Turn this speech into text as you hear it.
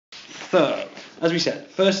So, as we said,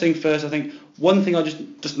 first thing first, I think one thing I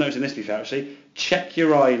just noticed in this, to be fair, actually, check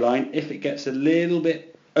your eye line. If it gets a little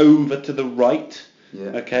bit over to the right,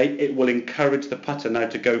 okay, it will encourage the putter now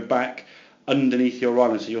to go back underneath your eye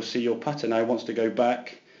line. So you'll see your putter now wants to go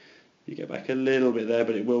back. You get back a little bit there,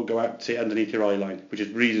 but it will go out to underneath your eye line, which is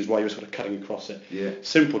reasons why you're sort of cutting across it. Yeah.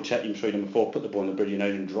 Simple check, you've shown them before, put the ball in the bridge of your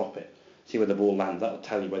nose and drop it. See where the ball lands. That'll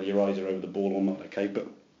tell you whether your eyes are over the ball or not, okay? But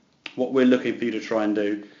what we're looking for you to try and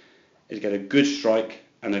do is get a good strike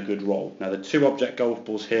and a good roll. Now the 2 object golf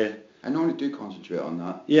balls here. I normally do concentrate on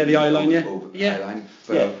that. Yeah, the eye line, yeah. Eye line,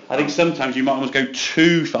 I think sometimes you might almost go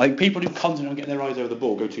too far. Like people who concentrate on getting their eyes over the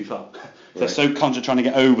ball go too far. They're so concentrated trying to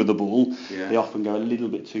get over the ball, they often go a little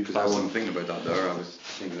bit too far. I wasn't thinking about that there, I was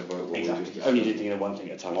thinking about what exactly. Only did thinking of one thing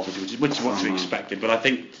at a time, obviously, which is what to be expected. But I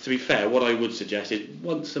think, to be fair, what I would suggest is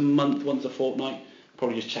once a month, once a fortnight,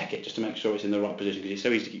 probably just check it just to make sure it's in the right position, because it's so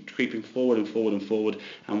easy to keep creeping forward and forward and forward,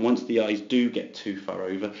 and once the eyes do get too far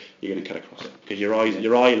over, you're going to cut across it, because your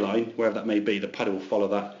eye line, wherever that may be, the putter will follow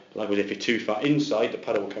that. Likewise, if you're too far inside, the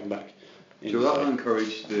putter will come back. So that will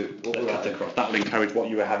encourage the cut across. That will encourage what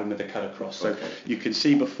you were having with the cut across. So you can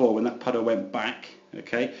see before when that putter went back,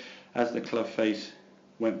 okay, as the club face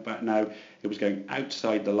went back now, it was going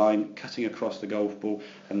outside the line, cutting across the golf ball,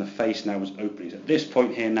 and the face now was opening. So at this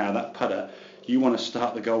point here now, that putter, you want to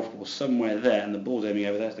start the golf ball somewhere there, and the ball's aiming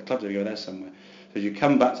over there, the club's aiming over there somewhere. So as you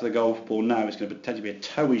come back to the golf ball now, it's going to potentially be a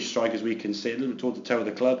toeish strike, as we can see, a little bit towards the toe of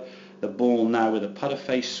the club. The ball now with the putter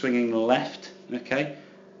face swinging left, okay,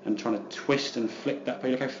 and trying to twist and flick that.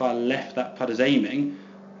 Look how far left that putter's aiming,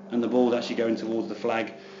 and the ball's actually going towards the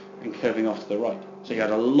flag and curving off to the right. So you had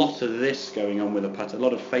a lot of this going on with the putter, a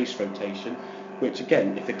lot of face rotation, which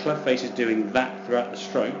again, if the club face is doing that throughout the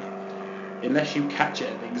stroke, unless you catch it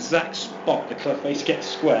at the exact spot the club face gets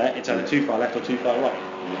square, it's either too far left or too far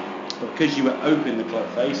right. But because you were opening the club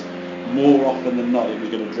face, more often than not, it was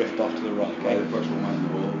going to drift off to the right. Okay? The first one went in the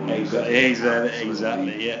ball.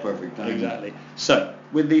 Exactly, yeah. Perfect time. Exactly. So,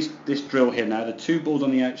 with this drill here now, the 2 balls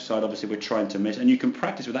on the outside, obviously we're trying to miss, and you can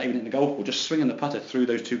practice with that even in the golf ball, just swinging the putter through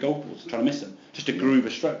those 2 golf balls, trying to miss them, just to groove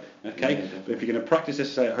a stroke, okay? But if you're going to practice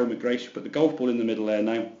this, say at home at Grace, you put the golf ball in the middle there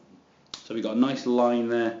now, so we've got a nice line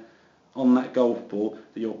there on that golf ball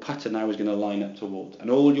that your putter now is going to line up towards, and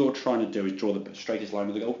all you're trying to do is draw the straightest line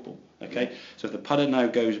with the golf ball, okay? So if the putter now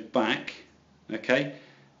goes back, okay,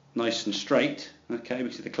 nice and straight, okay,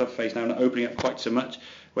 we see the club face now not opening up quite so much.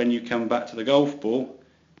 When you come back to the golf ball,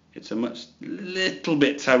 it's a little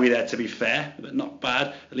bit toey there, to be fair, but not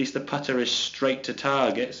bad. At least the putter is straight to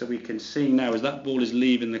target, so we can see now as that ball is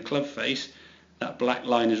leaving the club face, that black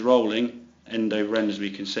line is rolling end over end, as we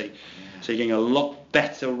can see. So you're getting a lot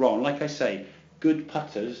better roll. Like I say, good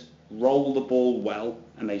putters roll the ball well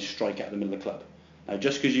and they strike out the middle of the club. Now,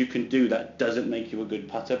 just because you can do that doesn't make you a good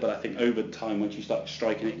putter, but I think over time, once you start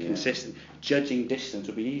striking it consistent, judging distance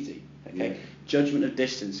will be easy. Okay, judgment of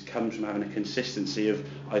distance comes from having a consistency of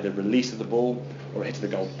either release of the ball or hit of the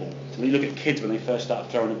golf ball. So when you look at kids when they first start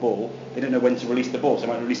throwing a ball, they don't know when to release the ball. So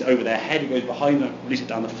they might release it over their head, it goes behind them, release it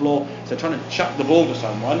down the floor. So trying to chuck the ball to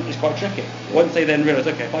someone is quite tricky. Once they then realise,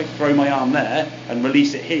 okay, if I throw my arm there and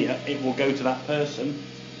release it here, it will go to that person.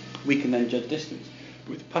 We can then judge distance.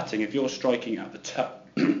 With putting, if you're striking at the top,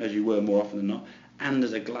 as you were more often than not, and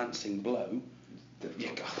as a glancing blow,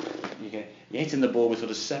 you're hitting the ball with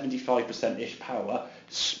sort of 75%-ish power,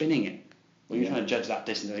 spinning it. When you're trying to judge that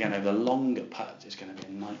distance again over the longer putts, it's going to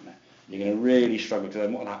be a nightmare. You're going to really struggle, because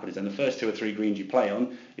then what will happen is then the first 2 or 3 greens you play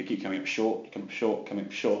on, you keep coming up short, coming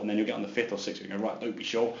up short, and then you'll get on the 5th or 6th, you go, right, don't be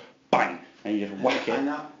short, bang, and you just whack it. And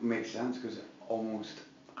that makes sense, because almost,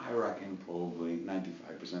 I reckon, probably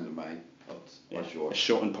 95% of my putts are short.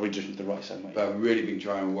 Short and probably just with the right side. But I've really been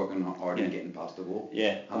trying and working hard and getting past the ball.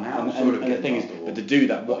 Yeah, and the thing is, but to do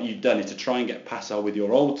that, what you've done is to try and get past with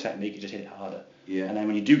your old technique, you just hit it harder. Yeah. And then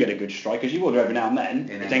when you do get a good strike, because you will do every now and then,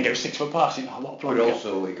 it then goes 6 foot past, you know, a lot of But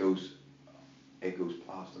also it goes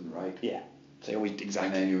past on the right. Yeah. So always exactly.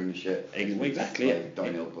 And then you're in the shit. Exactly. Like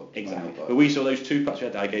downhill putt. Exactly. But we saw those 2 putts we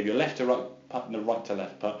had there. I gave you a left to right putt and a right to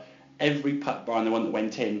left putt. Every putt, barring the one that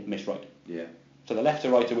went in, missed right. Yeah. So the left to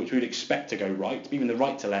righter, which we'd expect to go right, even the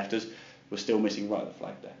right to lefters, were still missing right of the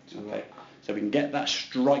flag there. Okay. So we can get that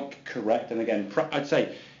strike correct, and again, I'd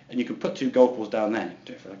say, and you can put 2 golf balls down there.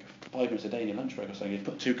 Do it for like 5 minutes a day in your lunch break or something. You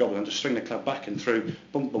put 2 golf balls and just swing the club back and through,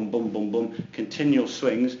 boom, boom, boom, boom, boom, continual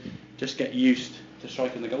swings. Just get used to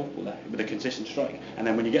striking the golf ball there with a consistent strike. And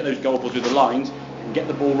then when you get those golf balls with the lines and get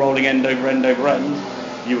the ball rolling end over end over end,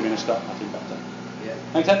 you are going to start putting better. Yeah.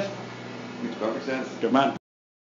 Makes sense? Makes perfect sense. Good man.